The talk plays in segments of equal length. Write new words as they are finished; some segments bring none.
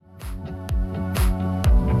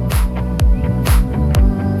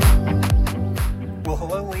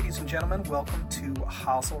gentlemen, welcome to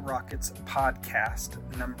Hazel Rockets podcast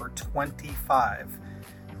number 25.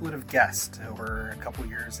 Who would have guessed we're a couple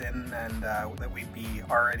years in and that we'd be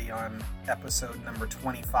already on episode number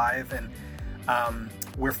 25, and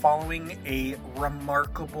we're following a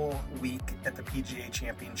remarkable week at the PGA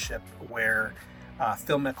Championship where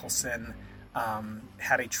Phil Mickelson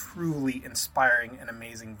had a truly inspiring and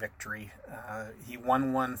amazing victory. He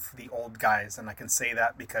won one for the old guys, and I can say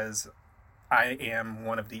that because I am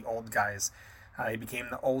one of the old guys. He became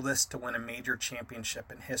the oldest to win a major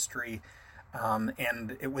championship in history,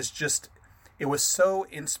 and it was so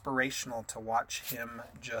inspirational to watch him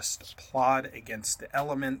just plod against the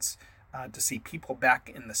elements, to see people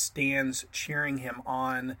back in the stands cheering him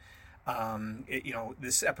on.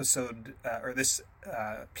 This episode this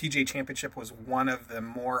PGA Championship was one of the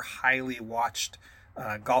more highly watched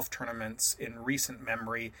golf tournaments in recent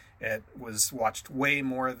memory. It was watched way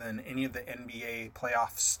more than any of the NBA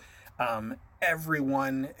playoffs.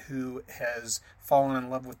 Everyone who has fallen in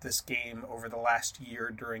love with this game over the last year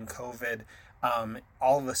during COVID,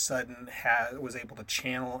 all of a sudden was able to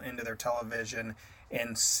channel into their television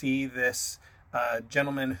and see this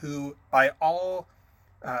gentleman who, by all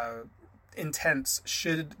intents,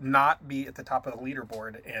 should not be at the top of the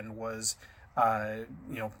leaderboard, and was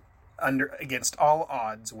against all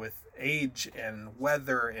odds, with age and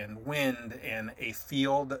weather and wind and a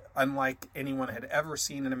field unlike anyone had ever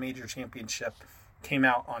seen in a major championship, came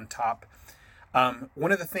out on top.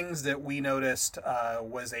 One of the things that we noticed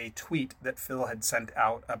was a tweet that Phil had sent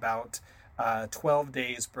out about 12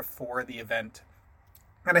 days before the event.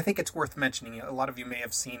 And I think it's worth mentioning. A lot of you may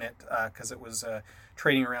have seen it because it was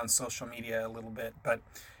trading around social media a little bit. But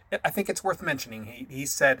I think it's worth mentioning. He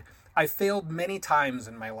said, "I failed many times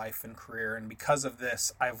in my life and career, and because of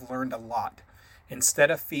this, I've learned a lot. Instead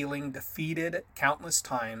of feeling defeated countless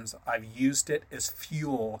times, I've used it as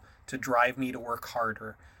fuel to drive me to work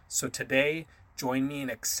harder. So today, join me in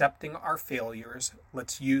accepting our failures.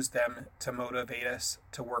 Let's use them to motivate us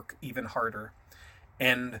to work even harder."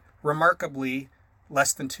 And remarkably,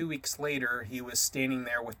 less than 2 weeks later, he was standing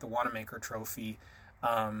there with the Wanamaker Trophy,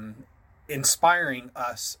 inspiring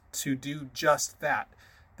us to do just that.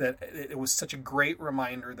 That it was such a great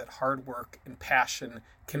reminder that hard work and passion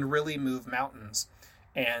can really move mountains.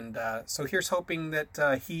 And so here's hoping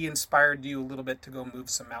that he inspired you a little bit to go move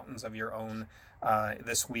some mountains of your own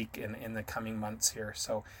this week and in the coming months here.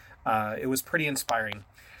 So it was pretty inspiring.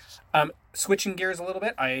 Switching gears a little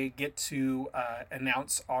bit, I get to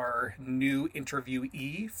announce our new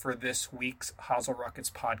interviewee for this week's Hazel Rockets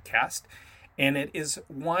podcast. And it is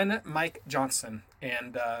one Mike Johnson.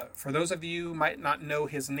 And for those of you who might not know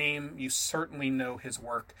his name, you certainly know his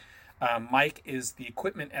work. Mike is the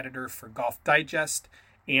equipment editor for Golf Digest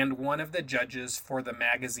and one of the judges for the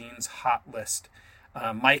magazine's Hot List.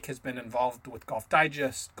 Mike has been involved with Golf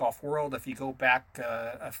Digest, Golf World, if you go back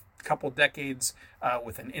a couple decades,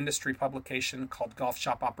 with an industry publication called Golf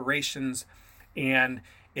Shop Operations, and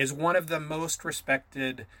is one of the most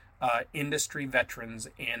respected industry veterans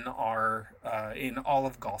in all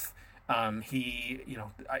of golf. He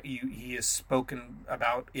is spoken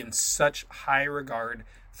about in such high regard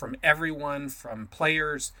from everyone, from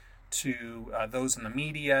players to those in the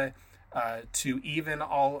media, to even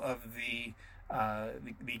all of the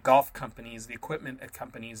golf companies, the equipment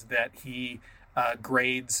companies that he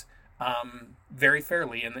grades very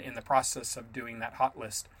fairly in the process of doing that hot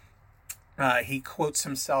list. He quotes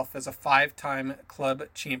himself as a 5-time club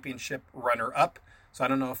championship runner-up. So I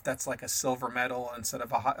don't know if that's like a silver medal instead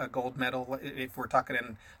of a gold medal, if we're talking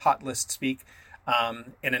in hot list speak.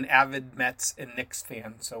 And an avid Mets and Knicks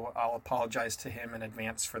fan. So I'll apologize to him in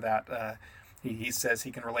advance for that. He says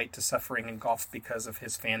he can relate to suffering in golf because of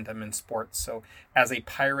his fandom in sports. So as a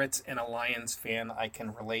Pirates and a Lions fan, I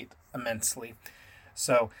can relate immensely.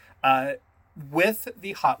 So with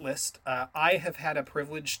the hot list, I have had a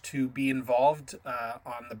privilege to be involved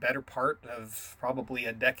on the better part of probably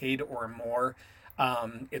a decade or more.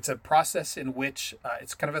 It's a process in which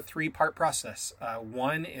it's kind of a 3-part process.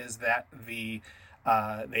 One is that they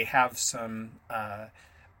have some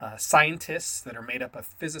scientists that are made up of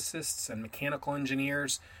physicists and mechanical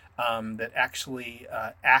engineers that actually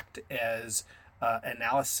act as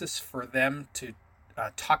analysis for them to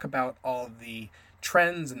talk about all of the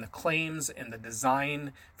trends and the claims and the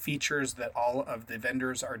design features that all of the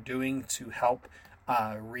vendors are doing to help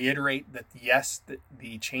reiterate that yes,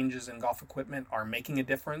 the changes in golf equipment are making a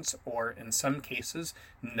difference, or in some cases,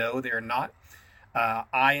 no, they're not.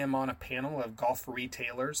 I am on a panel of golf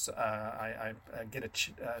retailers. I get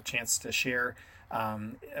a chance to share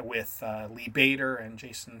with Lee Bader and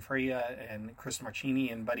Jason Freya and Chris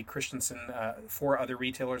Marchini and Buddy Christensen, 4 other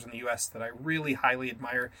retailers in the U.S. that I really highly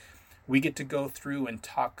admire. We get to go through and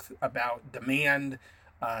talk about demand,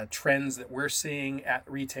 trends that we're seeing at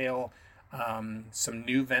retail, some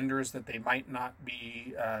new vendors that they might not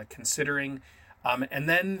be considering. And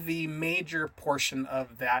then the major portion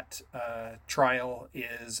of that trial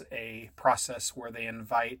is a process where they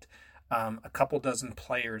invite a couple dozen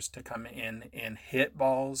players to come in and hit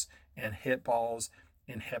balls and hit balls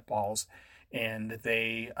and hit balls. And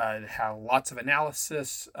they have lots of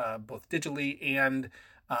analysis, both digitally and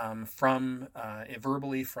from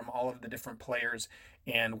verbally from all of the different players.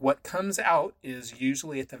 And what comes out is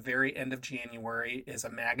usually at the very end of January is a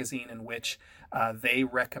magazine in which they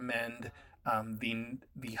recommend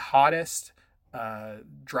the hottest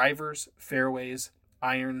drivers, fairways,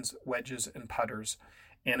 irons, wedges, and putters.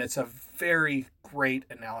 And it's a very great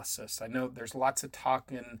analysis. I know there's lots of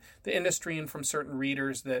talk in the industry and from certain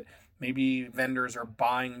readers that maybe vendors are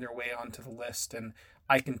buying their way onto the list. And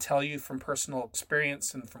I can tell you from personal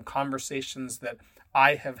experience and from conversations that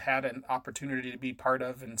I have had an opportunity to be part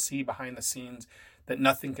of and see behind the scenes that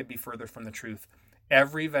nothing could be further from the truth.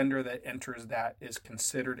 Every vendor that enters that is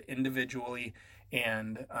considered individually,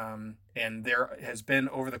 and there has been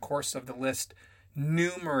over the course of the list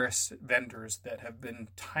numerous vendors that have been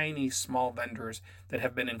tiny, small vendors that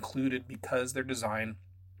have been included because their design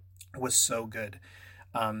was so good.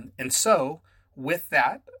 And so with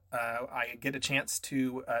that, I get a chance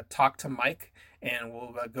to talk to Mike, and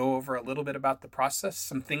we'll go over a little bit about the process,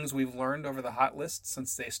 some things we've learned over the hot list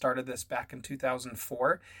since they started this back in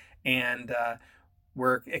 2004. And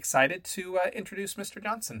we're excited to introduce Mr.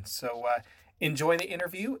 Johnson. So enjoy the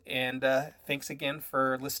interview, and thanks again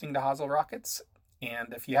for listening to Hosel Rockets.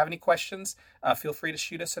 And if you have any questions, feel free to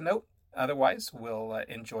shoot us a note. Otherwise, we'll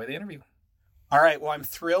enjoy the interview. All right. Well, I'm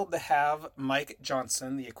thrilled to have Mike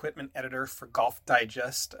Johnson, the equipment editor for Golf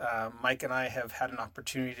Digest. Mike and I have had an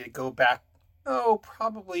opportunity to go back,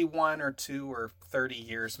 probably 1 or 2 or 30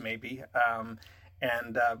 years maybe.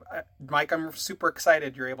 Mike, I'm super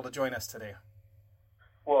excited you're able to join us today.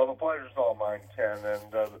 Well, the pleasure's all mine, Ken,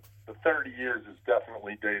 and the 30 years is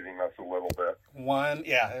definitely dating us a little bit.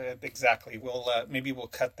 Yeah, exactly. Maybe we'll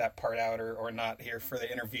cut that part out or not here for the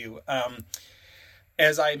interview.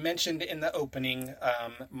 As I mentioned in the opening,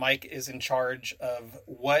 Mike is in charge of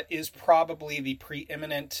what is probably the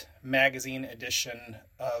preeminent magazine edition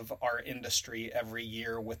of our industry every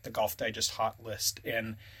year with the Golf Digest Hot List.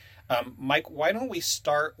 And Mike, why don't we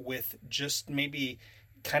start with just maybe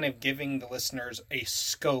kind of giving the listeners a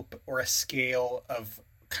scope or a scale of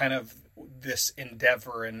kind of this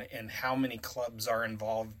endeavor and how many clubs are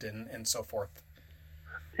involved and so forth.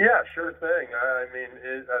 Yeah, sure thing. I mean,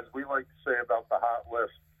 as we like to say about the hot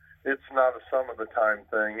list, it's not a some of the time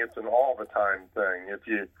thing. It's an all the time thing. If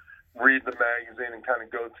you read the magazine and kind of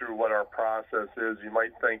go through what our process is, you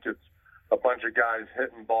might think it's a bunch of guys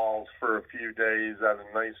hitting balls for a few days at a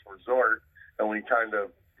nice resort, and we kind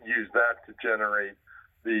of use that to generate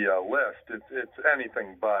the list. It's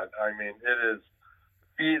anything but. I mean, it is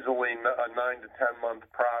easily a 9 to 10 month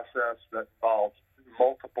process that involves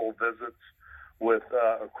multiple visits with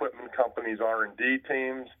equipment companies' R&D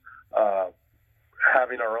teams,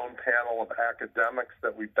 having our own panel of academics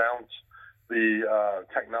that we bounce the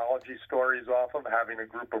technology stories off of, having a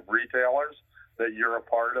group of retailers that you're a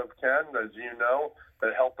part of, Ken, as you know,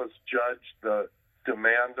 that help us judge the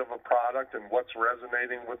demand of a product and what's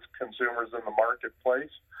resonating with consumers in the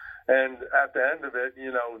marketplace. And at the end of it,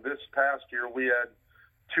 this past year we had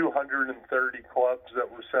 230 clubs that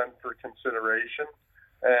were sent for consideration,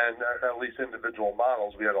 and at least individual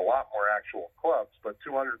models. We had a lot more actual clubs, but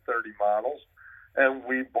 230 models. And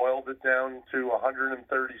we boiled it down to 137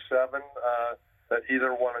 that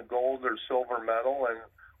either won a gold or silver medal. And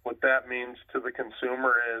what that means to the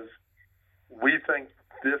consumer is we think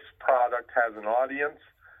this product has an audience,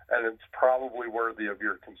 and it's probably worthy of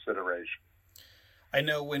your consideration. I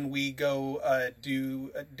know when we go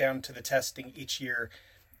down to the testing each year,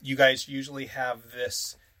 you guys usually have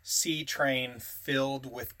this C train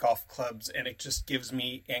filled with golf clubs, and it just gives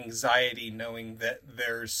me anxiety knowing that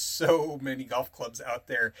there's so many golf clubs out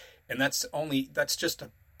there, and that's just a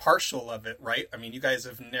partial of it, right? I mean, you guys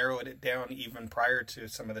have narrowed it down even prior to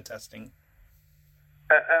some of the testing.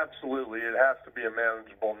 Absolutely. It has to be a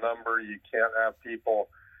manageable number. You can't have people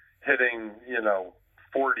hitting,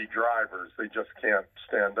 40 drivers. They just can't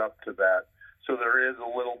stand up to that. So there is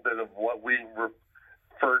a little bit of what we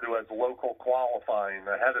refer to as local qualifying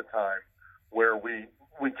ahead of time, where we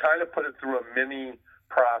kind of put it through a mini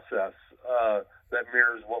process that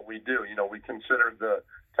mirrors what we do. We consider the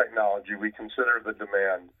technology. We consider the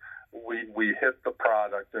demand. We hit the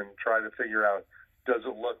product and try to figure out, does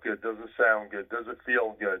it look good? Does it sound good? Does it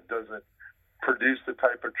feel good? Does it produce the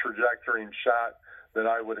type of trajectory and shot that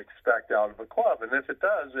I would expect out of a club? And if it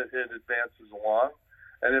does, it advances along.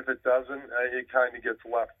 And if it doesn't, it kind of gets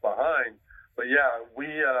left behind. But yeah,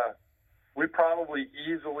 we probably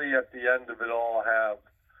easily at the end of it all have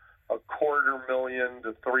 $250,000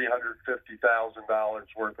 to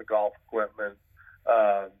 $350,000 worth of golf equipment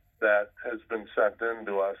that has been sent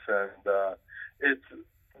into us, and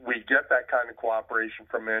we get that kind of cooperation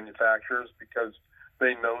from manufacturers because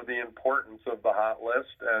they know the importance of the hot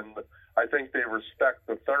list, and I think they respect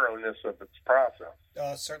the thoroughness of its process.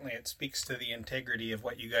 Certainly, it speaks to the integrity of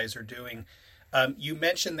what you guys are doing. You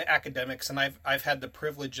mentioned the academics, and I've had the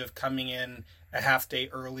privilege of coming in a half day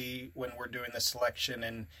early when we're doing the selection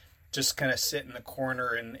and just kind of sit in the corner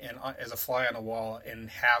and as a fly on a wall and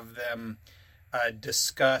have them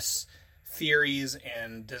discuss theories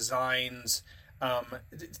and designs.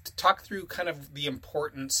 Talk through kind of the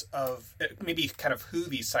importance of maybe kind of who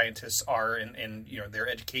these scientists are and their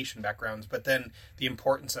education backgrounds, but then the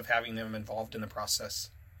importance of having them involved in the process.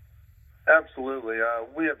 Absolutely.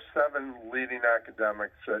 We have 7 leading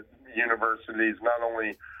academics at universities, not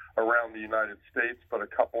only around the United States, but a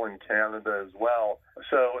couple in Canada as well.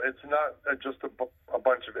 So it's not just a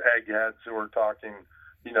bunch of eggheads who are talking,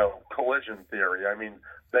 collision theory. I mean,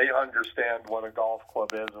 they understand what a golf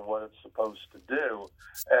club is and what it's supposed to do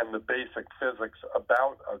and the basic physics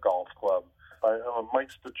about a golf club. Mike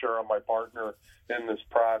Stachura, my partner in this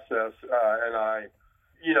process, and I,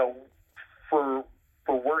 for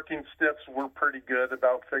working stiffs, we're pretty good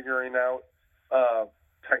about figuring out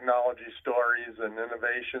technology stories and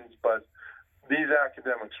innovations, but these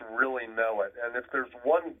academics really know it. And if there's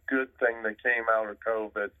one good thing that came out of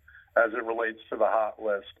COVID as it relates to the hot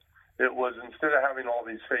list, it was instead of having all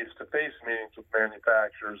these face-to-face meetings with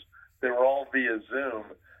manufacturers, they were all via Zoom,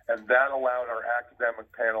 and that allowed our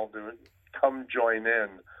academic panel to come join in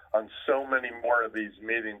on so many more of these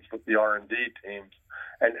meetings with the R&D teams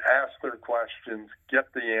and ask their questions, get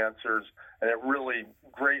the answers, and it really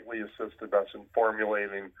greatly assisted us in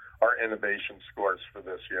formulating our innovation scores for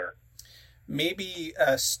this year. Maybe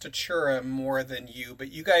Stachura more than you,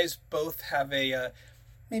 but you guys both have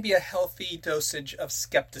maybe a healthy dosage of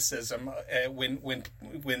skepticism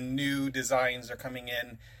when new designs are coming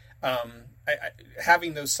in.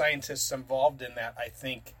 Having those scientists involved in that, I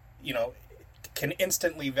think, can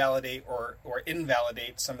instantly validate or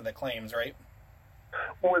invalidate some of the claims, right?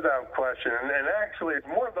 Without question. And actually, it's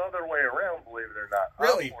more the other way around, believe it or not.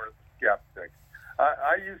 Really? I'm more the skeptic.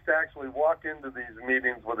 I used to actually walk into these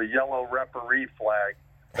meetings with a yellow referee flag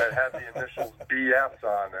that had the initials BS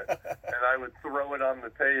on it, and I would throw it on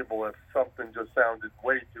the table if something just sounded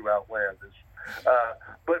way too outlandish.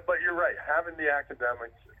 But you're right. Having the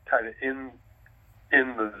academics kind of in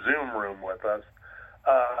the Zoom room with us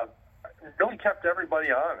really kept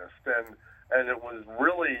everybody honest, and it was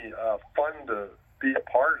really fun to be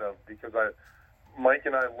a part of because Mike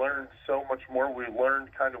and I learned so much more. We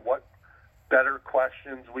learned kind of what better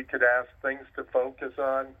questions we could ask, things to focus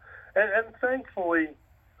on, and thankfully,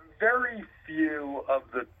 very few of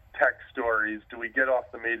the tech stories do we get off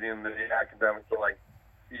the meeting and the academics are like,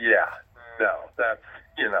 yeah, no,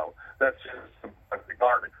 that's just some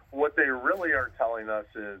garbage. What they really are telling us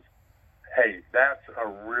is, hey, that's a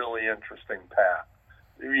really interesting path.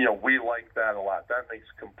 We like that a lot. That makes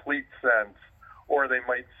complete sense. Or they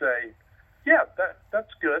might say, yeah,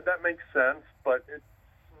 that's good. That makes sense, but it's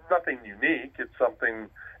nothing unique. It's something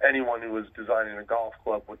anyone who is designing a golf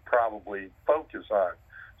club would probably focus on.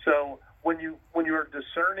 So when you are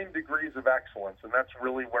discerning degrees of excellence, and that's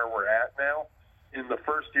really where we're at now. In the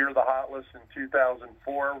first year of the Hot List in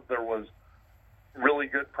 2004, there was really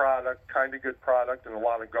good product, kind of good product, and a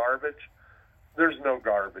lot of garbage. There's no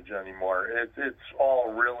garbage anymore. It's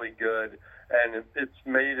all really good, and it's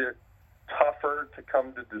made it tougher to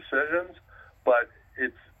come to decisions, but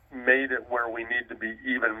it's made it where we need to be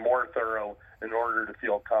even more thorough in order to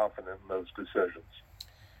feel confident in those decisions.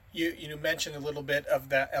 You mentioned a little bit of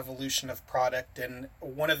that evolution of product, and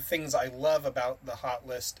one of the things I love about the Hot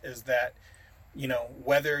List is that,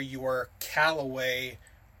 whether you are Callaway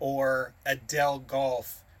or Adele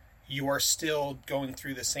Golf, you are still going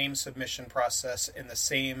through the same submission process and the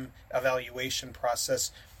same evaluation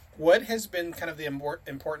process. What has been kind of the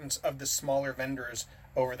importance of the smaller vendors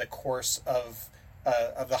over the course of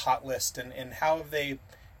the Hot List, and how have they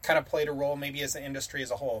kind of played a role maybe as an industry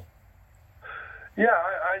as a whole? Yeah,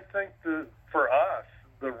 I think for us,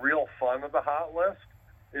 the real fun of the Hot List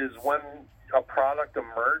is when a product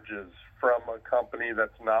emerges from a company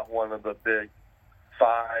that's not one of the big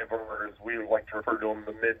five, or as we like to refer to them,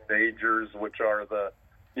 the mid-majors, which are the,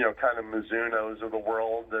 kind of Mizunos of the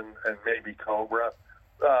world, and maybe Cobra.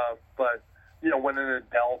 But, when an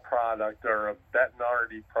Adele product or a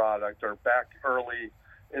Bettinardi product, or back early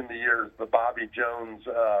in the years, the Bobby Jones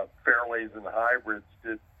fairways and hybrids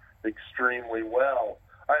did extremely well.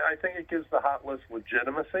 I think it gives the Hot List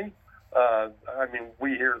legitimacy.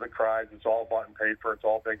 We hear the cries, it's all bought and paid for, it's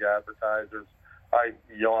all big advertisers. I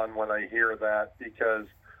yawn when I hear that, because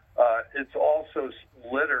it's also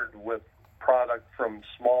littered with product from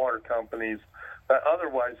smaller companies that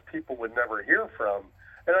otherwise people would never hear from.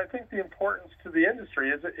 And I think the importance to the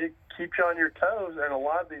industry is it keeps you on your toes, and a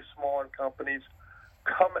lot of these smaller companies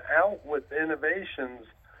come out with innovations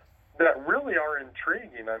that really are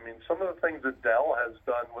intriguing. Some of the things Adele has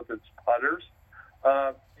done with its putters,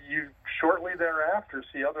 you shortly thereafter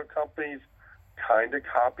see other companies kind of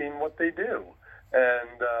copying what they do.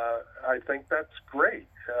 And I think that's great.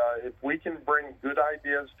 If we can bring good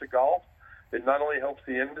ideas to golf, it not only helps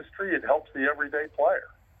the industry, it helps the everyday player.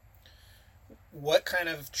 What kind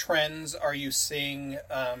of trends are you seeing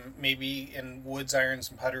maybe in woods, irons,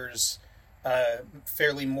 and putters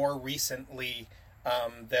fairly more recently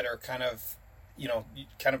that are kind of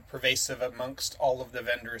pervasive amongst all of the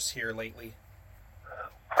vendors here lately?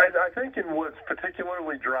 I think in woods,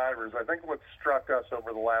 particularly drivers, I think what struck us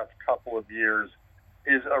over the last couple of years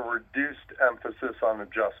is a reduced emphasis on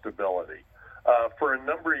adjustability. For a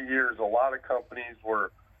number of years, a lot of companies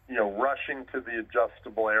were, rushing to the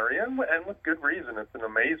adjustable area, and with good reason. It's an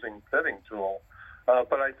amazing fitting tool.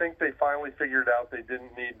 But I think they finally figured out they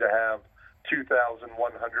didn't need to have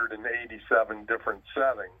 2,187 different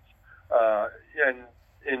settings. And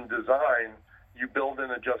in design, you build in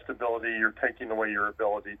adjustability, you're taking away your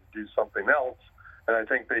ability to do something else. And I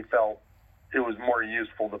think they felt it was more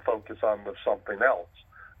useful to focus on the something else,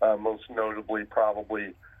 most notably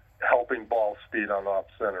probably helping ball speed on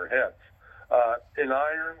off-center hits. In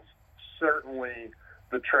irons, certainly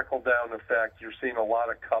the trickle-down effect. You're seeing a lot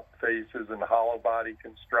of cup faces and hollow body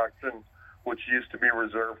construction, which used to be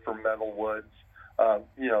reserved for metal woods.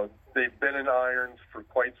 They've been in irons for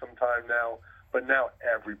quite some time now, but now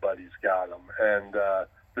everybody's got them. And the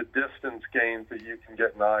distance gains that you can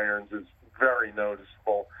get in irons is very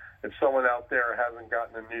noticeable. If someone out there hasn't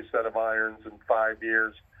gotten a new set of irons in 5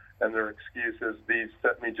 years and their excuse is, these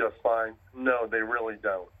fit me just fine, no, they really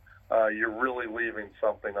don't. You're really leaving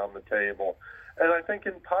something on the table. And I think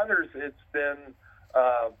in putters, it's been,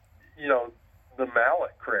 the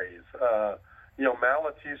mallet craze.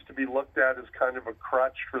 Mallets used to be looked at as kind of a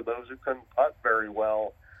crutch for those who couldn't putt very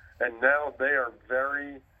well. And now they are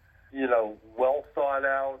very, well thought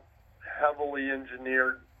out, heavily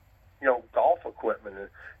engineered, golf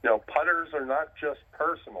equipment. Putters are not just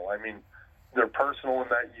personal. They're personal in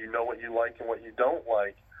that you know what you like and what you don't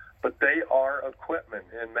like, but they are equipment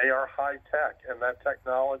and they are high tech, and that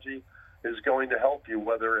technology is going to help you,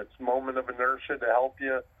 whether it's moment of inertia to help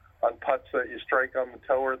you on putts that you strike on the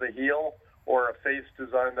toe or the heel, or a face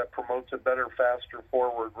design that promotes a better, faster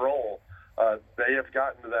forward roll. They have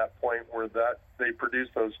gotten to that point where they produce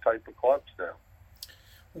those type of clubs now.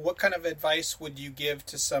 What kind of advice would you give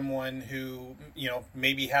to someone who,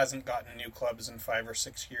 maybe hasn't gotten new clubs in 5 or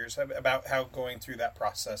 6 years about how going through that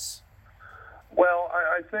process? Well,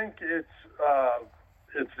 I think it's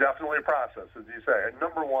definitely a process, as you say. And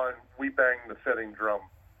number one, we bang the fitting drum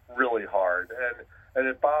really hard. And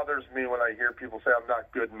it bothers me when I hear people say, I'm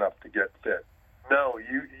not good enough to get fit. No,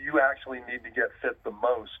 you actually need to get fit the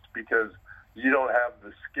most, because you don't have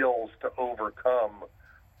the skills to overcome,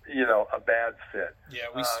 a bad fit. Yeah,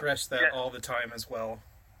 we stress that all the time as well.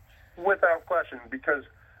 Without question, because,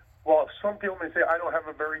 well, some people may say, I don't have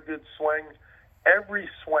a very good swing. Every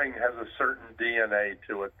swing has a certain DNA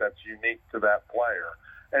to it that's unique to that player.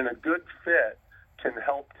 And a good fit can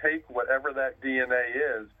help take whatever that DNA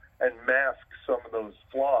is and mask some of those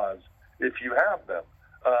flaws if you have them.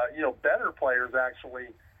 Better players actually,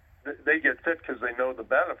 they get fit because they know the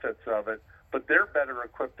benefits of it, but they're better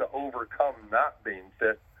equipped to overcome not being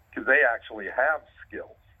fit because they actually have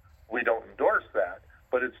skills. We don't endorse that,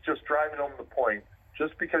 but it's just driving home the point.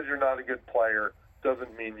 Just because you're not a good player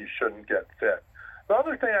doesn't mean you shouldn't get fit. The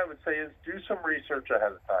other thing I would say is do some research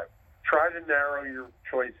ahead of time. Try to narrow your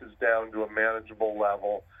choices down to a manageable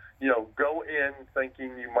level. Go in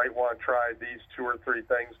thinking you might want to try these 2 or 3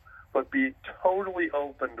 things, but be totally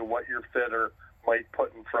open to what your fitter might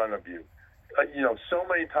put in front of you. So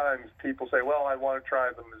many times people say, well, I want to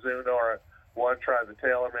try the Mizuno, or I want to try the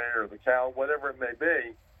TaylorMade or the Cal, whatever it may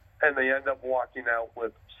be, and they end up walking out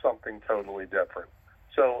with something totally different.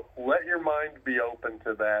 So let your mind be open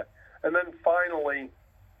to that. And then finally,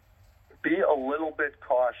 be a little bit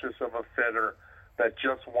cautious of a fitter that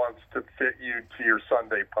just wants to fit you to your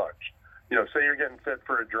Sunday punch. Say you're getting fit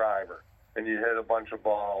for a driver and you hit a bunch of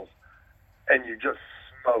balls and you just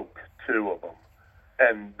smoke 2 of them.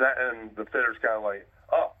 And the fitter's kind of like,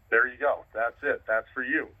 oh, there you go. That's it. That's for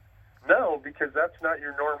you. No, because that's not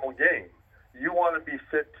your normal game. You want to be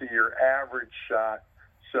fit to your average shot.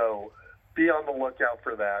 So be on the lookout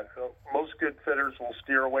for that. Most good fitters will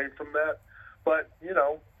steer away from that. But,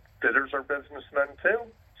 fitters are businessmen too.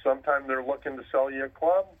 Sometimes they're looking to sell you a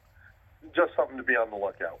club. Just something to be on the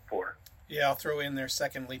lookout for. Yeah, I'll throw in there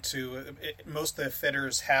secondly, too. Most of the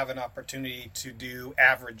fitters have an opportunity to do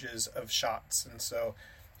averages of shots. And so,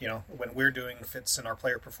 when we're doing fits in our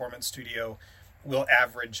player performance studio, we'll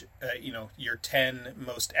average, your 10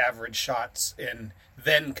 most average shots and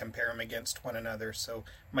then compare them against one another. So,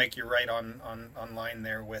 Mike, you're right on line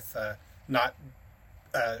there with not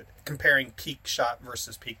comparing peak shot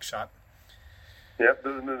versus peak shot. Yep,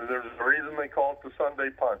 there's a reason they call it the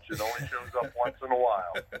Sunday punch. It only shows up once in a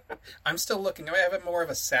while. I'm still looking. I have it more of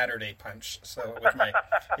a Saturday punch. So with my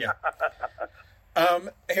yeah.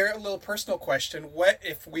 Here, a little personal question. What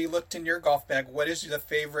if we looked in your golf bag? What is the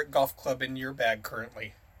favorite golf club in your bag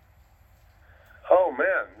currently? Oh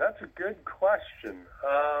man, that's a good question.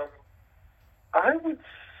 I would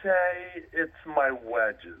say it's my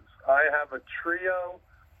wedges. I have a trio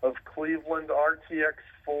of Cleveland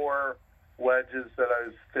RTX4 wedges that I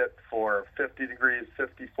was fit for 50 degrees,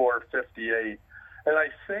 54, 58. And I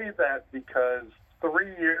say that because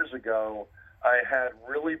 3 years ago, I had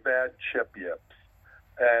really bad chip yips.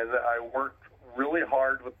 And I worked really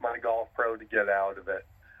hard with my golf pro to get out of it.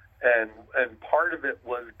 And part of it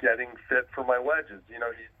was getting fit for my wedges. You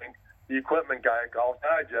think the equipment guy at Golf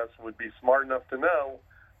Digest would be smart enough to know,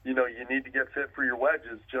 you need to get fit for your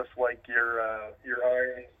wedges just like your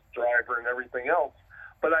iron, driver, and everything else.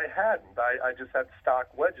 But I hadn't. I just had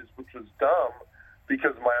stock wedges, which was dumb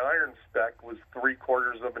because my iron spec was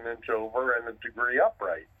 3/4 of an inch over and a degree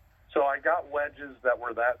upright. So I got wedges that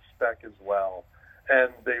were that spec as well.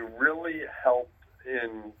 And they really helped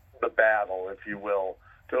in the battle, if you will,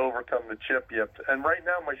 to overcome the chip yips. And right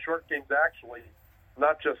now my short game's actually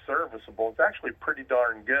not just serviceable, it's actually pretty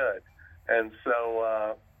darn good. And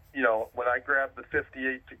so, when I grab the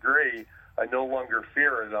 58 degree, I no longer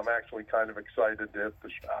fear it. I'm actually kind of excited to hit the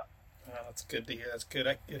shot. Well, that's good to hear. That's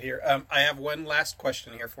good to hear. I have one last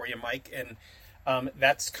question here for you, Mike, and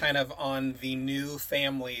that's kind of on the new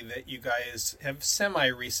family that you guys have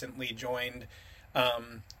semi-recently joined.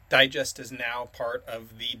 Digest is now part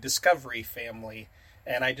of the Discovery family,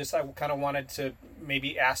 and I kind of wanted to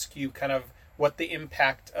maybe ask you kind of what the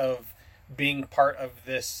impact of being part of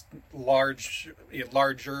this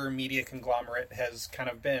larger media conglomerate has kind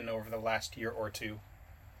of been over the last year or two.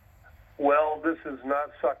 Well, this is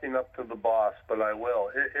not sucking up to the boss, but I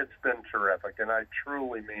will. It's been terrific, and I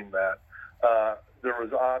truly mean that.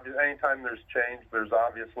 Anytime there's change, there's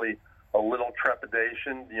obviously a little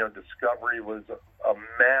trepidation. Discovery was a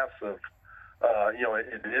massive,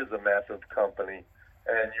 it is a massive company,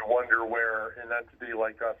 and you wonder where an entity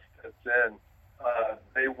like us fits in.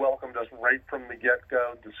 They welcomed us right from the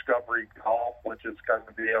get-go. Discovery Golf, which is kind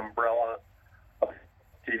of the umbrella of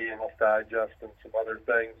TD and Golf Digest and some other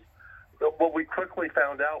things. But what we quickly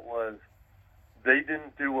found out was they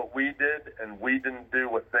didn't do what we did, and we didn't do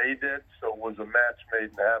what they did, so it was a match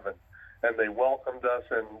made in heaven. And they welcomed us,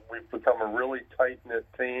 and we've become a really tight-knit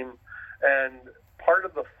team. And part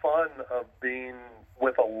of the fun of being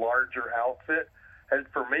with a larger outfit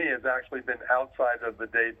for me has actually been outside of the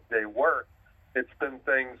day-to-day work. It's been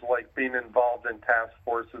things like being involved in task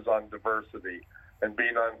forces on diversity and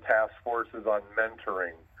being on task forces on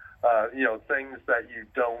mentoring, things that you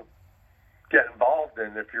don't get involved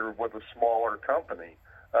in if you're with a smaller company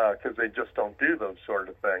because they just don't do those sort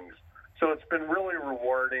of things. So it's been really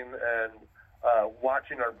rewarding, and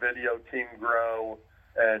watching our video team grow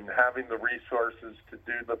and having the resources to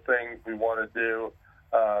do the things we want to do.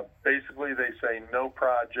 Basically, they say no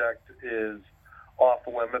project is off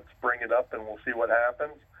limits. Bring it up, and we'll see what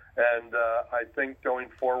happens. And I think going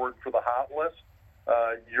forward for the hot list,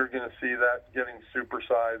 you're going to see that getting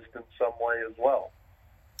supersized in some way as well.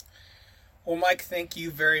 Well, Mike, thank you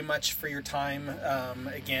very much for your time.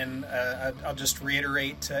 Again, I'll just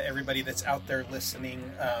reiterate to everybody that's out there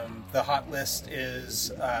listening, the hot list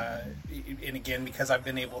is, and again, because I've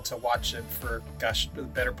been able to watch it for, the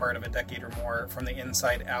better part of a decade or more from the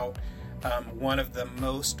inside out, one of the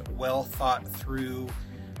most well thought through,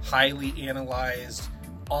 highly analyzed,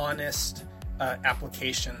 honest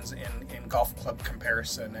applications in golf club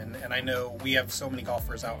comparison. And I know we have so many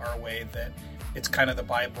golfers out our way that it's kind of the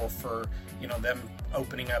Bible for, them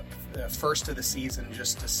opening up the first of the season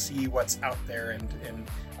just to see what's out there and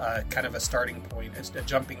kind of a starting point, a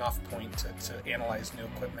jumping off point to analyze new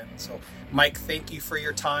equipment. So, Mike, thank you for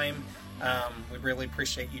your time. We really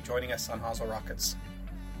appreciate you joining us on Hosel Rockets.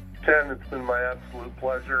 Ken, it's been my absolute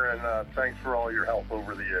pleasure, and thanks for all your help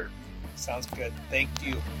over the years. Sounds good. Thank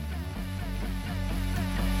you.